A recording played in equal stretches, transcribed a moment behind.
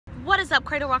is up,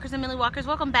 Cradle Walkers and Millie Walkers?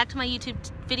 Welcome back to my YouTube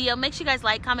video. Make sure you guys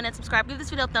like, comment, and subscribe. Give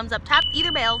this video a thumbs up. Tap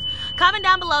either bells. Comment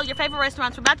down below your favorite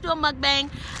restaurants. We're about to do a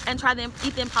mukbang and try to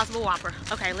eat the Impossible Whopper.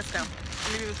 Okay, let's go.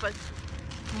 Let me do this place.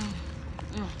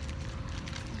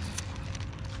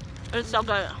 It's so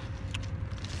good.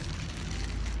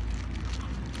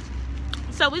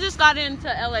 So we just got into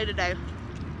LA today.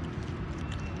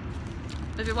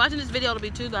 If you're watching this video, it'll be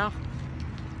too though.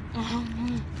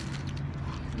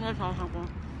 That's all simple.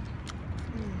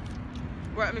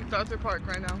 We're at MacArthur Park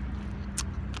right now.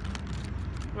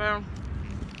 Well,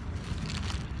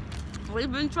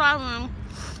 we've been traveling.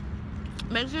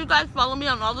 Make sure you guys follow me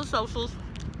on all the socials.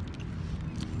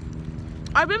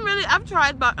 I've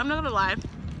tried, but I'm not gonna lie.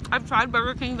 I've tried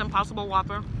Burger King's Impossible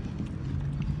Whopper.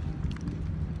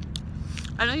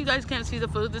 I know you guys can't see the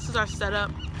food. This is our setup.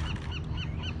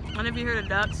 And if you hear the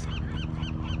ducks.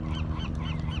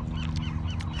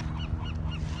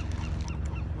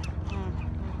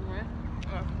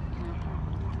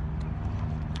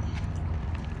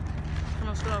 Come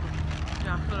on, scoot over.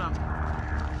 Yeah, scoot up.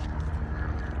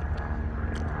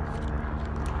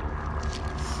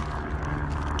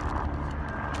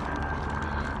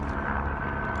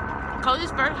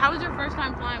 Cody's first. How was your first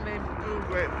time flying, babe? It was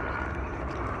great.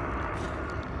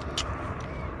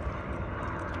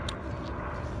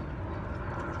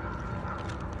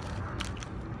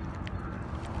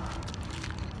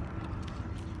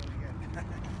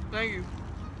 Thank you.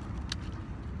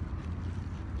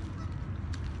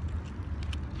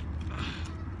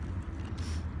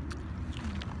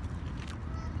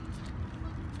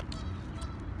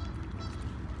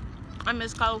 I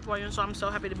miss California, so I'm so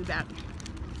happy to be back.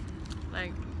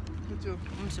 Like, Me too.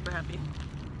 I'm super happy.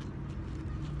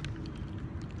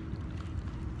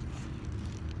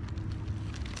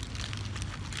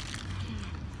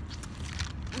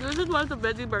 This is what the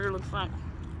veggie burger looks like.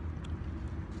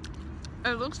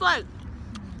 It looks like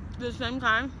the same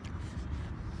kind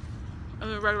as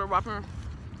a regular Whopper,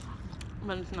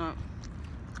 but it's not.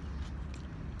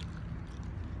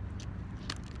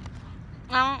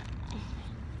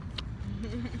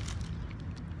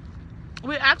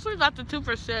 We actually got the 2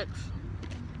 for $6.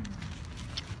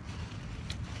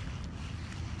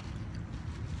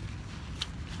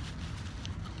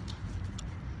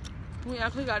 We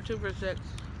actually got 2 for $6.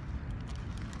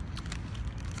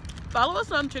 Follow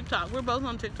us on TikTok. We're both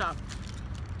on TikTok.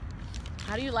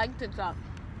 How do you like TikTok?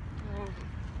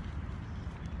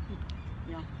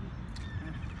 Yeah.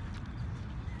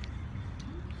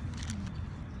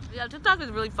 Yeah, TikTok is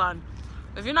really fun.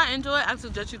 If you're not into it, I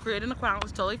suggest you create an account.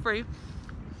 It's totally free.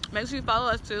 Make sure you follow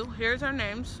us too. Here's our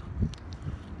names.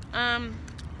 I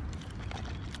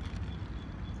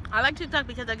like TikTok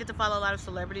because I get to follow a lot of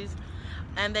celebrities,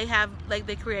 and they have they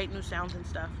create new sounds and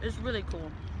stuff. It's really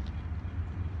cool.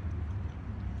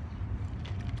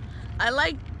 I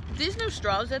like these new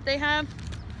straws that they have.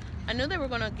 I knew they were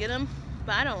gonna get them,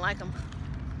 but I don't like them.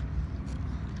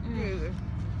 Me either.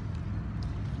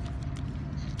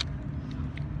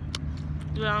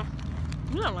 Yeah,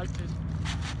 we don't like these.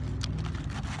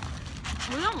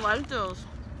 We don't like those.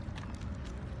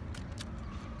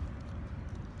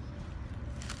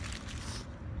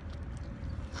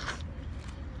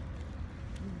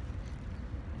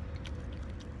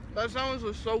 That sandwich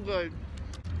was so good.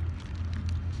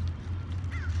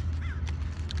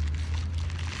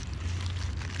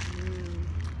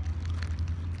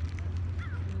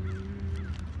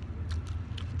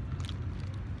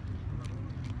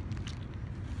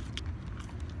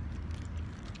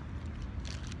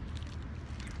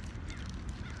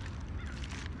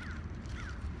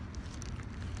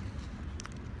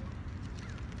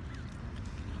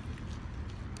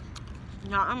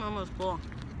 No, I'm almost full.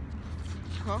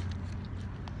 Huh?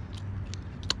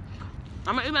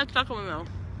 I'm gonna eat my second meal.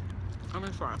 I'm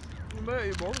gonna try. You better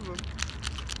eat both of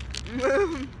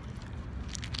them.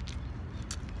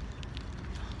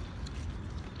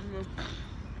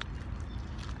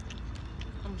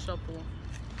 I'm so full.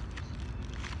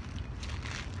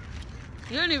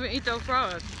 You didn't even eat those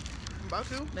fries. I'm about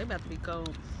to. They about to be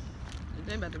cold.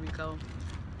 They about to be cold.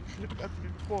 You're about to be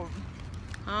cold.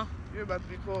 Huh? You're about to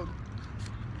be cold.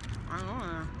 I don't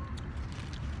know.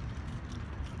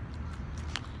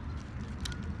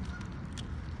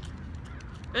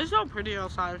 It's so pretty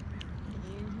outside.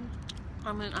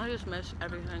 I mean, I just miss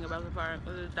everything about the park.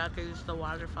 The duckies, the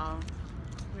waterfall.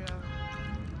 Yeah.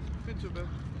 Me too, babe.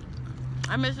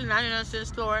 I miss the 99-cent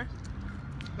store.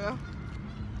 Yeah.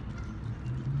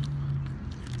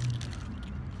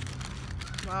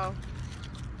 Wow.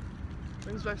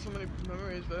 Brings back so many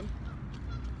memories, babe.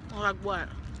 Like what?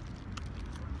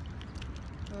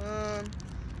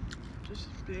 Just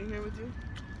being here with you.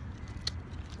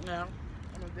 Yeah.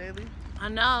 on a daily. I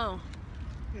know.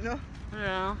 You know?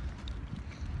 Yeah.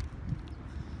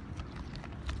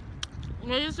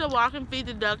 We used to walk and feed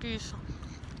the duckies.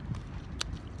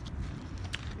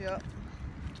 Yep.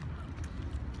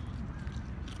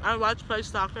 I watch play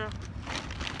soccer.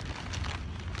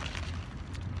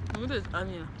 Look at this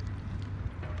onion.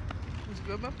 Is it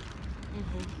good, man?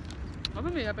 I'm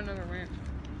gonna be up another ranch.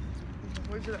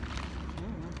 Where's it at?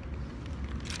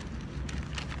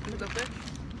 Is it up there?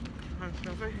 It's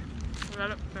right here.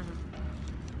 Right up there.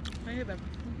 Right here, babe.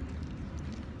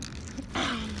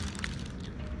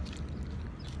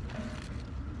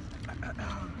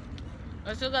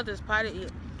 I still got this pie to eat.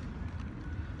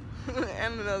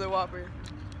 And another Whopper.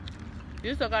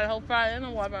 You still got a whole fry and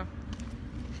a Whopper.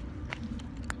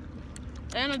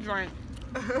 And a drink.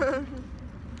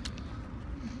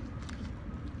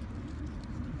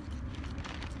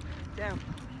 Damn.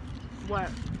 What?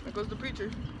 There goes the preacher.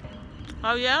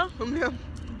 Oh, yeah? Yeah.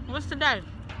 What's today?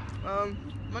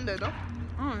 Monday, though.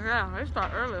 Oh, yeah. They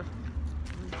start early.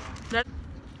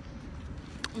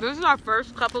 This is our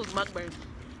first couple's mukbang.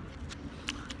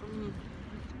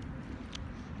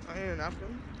 I ain't an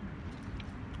African.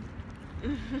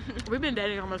 We've been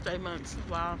dating almost 8 months.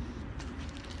 Wow.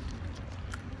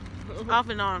 Off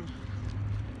and on.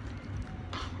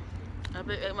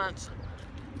 Every 8 months.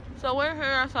 So we're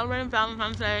here celebrating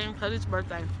Valentine's Day and Cody's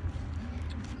birthday.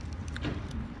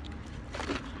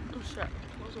 Oh shit.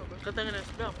 What's up, Good thing it didn't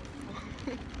spill.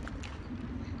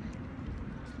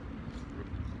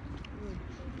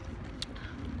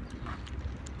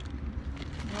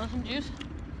 You want some juice?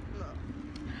 No.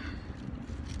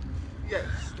 Yes.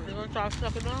 You want to try to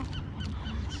suck it down?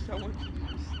 I want juice.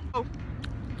 Oh.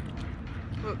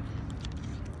 Look.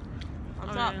 On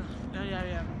Oh, top.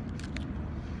 Yeah.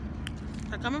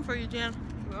 They're coming for you, Jan.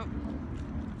 Yep.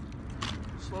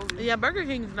 Slowly. Yeah, Burger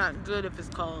King's not good if it's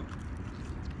cold.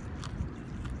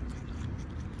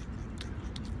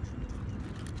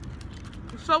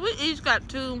 So we each got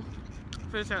 2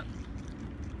 for 10.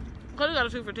 Cody got a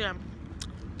 2 for 10.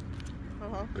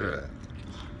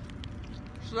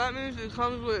 So that means it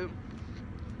comes with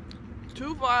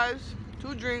 2 fries,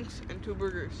 2 drinks, and 2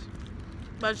 burgers.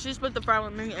 But she split the fry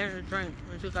with me and the drink,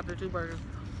 and she got the 2 burgers.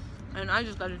 And I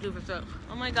just got a 2 for 6.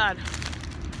 Oh my god.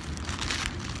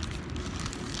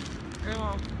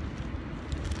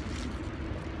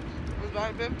 Was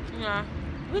that it, babe? Yeah.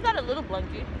 We got a little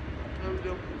blanket. Yeah, we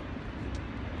do.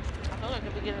 I feel like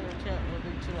if we get in the tent, it would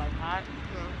be too like hot.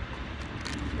 Yeah.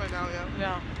 Right now, yeah.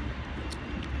 Yeah.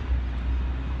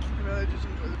 I'd rather just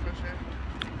enjoy the fresh air.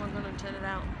 We're gonna tent it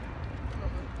out.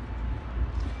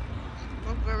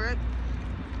 Okay, right?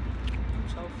 I'm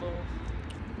so full.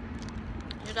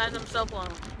 You guys, I'm so full.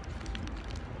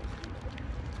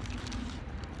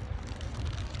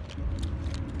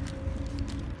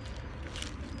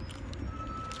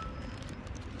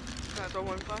 Can I throw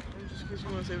one fry? Just in case you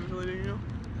want to save it for later, you know?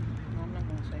 No, I'm not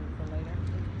gonna save it for later.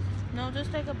 No,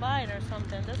 just take a bite or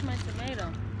something. That's my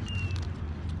tomato.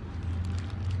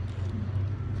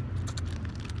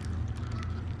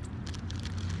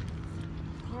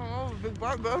 Oh, big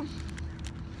bite, bro.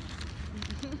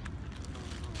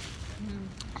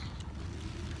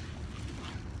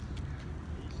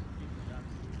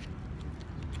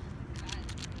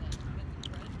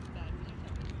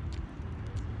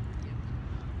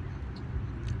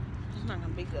 It's not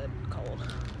gonna be good cold.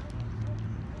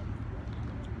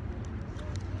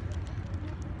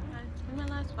 It's my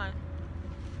last bite.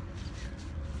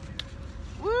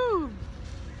 Woo!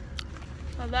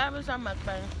 So that was our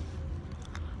mukbang.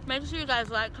 Make sure you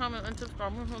guys like, comment, and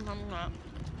subscribe.